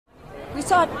We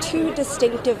saw two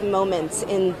distinctive moments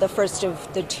in the first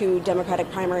of the two Democratic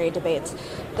primary debates.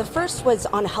 The first was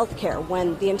on health care,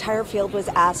 when the entire field was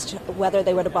asked whether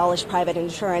they would abolish private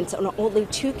insurance, and only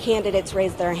two candidates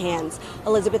raised their hands,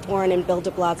 Elizabeth Warren and Bill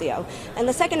de Blasio. And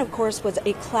the second, of course, was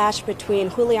a clash between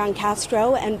Julian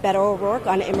Castro and Beto O'Rourke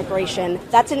on immigration.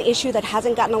 That's an issue that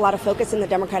hasn't gotten a lot of focus in the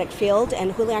Democratic field,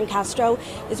 and Julian Castro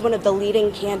is one of the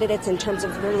leading candidates in terms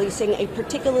of releasing a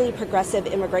particularly progressive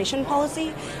immigration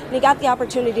policy, and he got the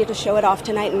opportunity to show it off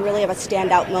tonight and really have a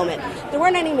standout moment. There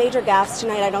weren't any major gaffes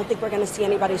tonight. I don't think we're going to see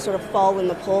anybody sort of fall in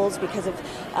the polls because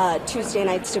of Tuesday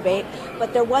night's debate,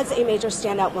 but there was a major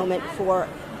standout moment for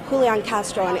Julian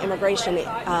Castro on immigration,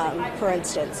 for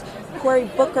instance. Cory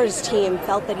Booker's team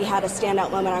felt that he had a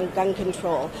standout moment on gun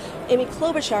control. Amy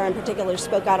Klobuchar, in particular,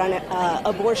 spoke out on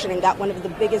abortion and got one of the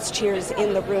biggest cheers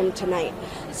in the room tonight.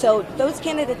 So those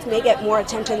candidates may get more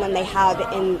attention than they have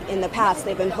in the past.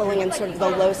 They've been polling in sort of the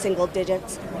low single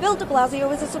digits. Bill de Blasio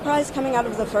was a surprise coming out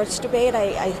of the first debate.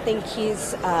 I think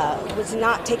he's was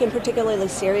not taken particularly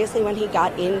seriously when he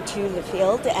got into the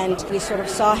field, and we sort of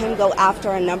saw him go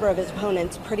after a number of his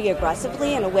opponents pretty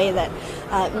aggressively in a way that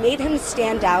made him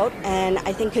stand out, and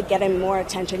I think could get him more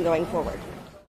attention going forward.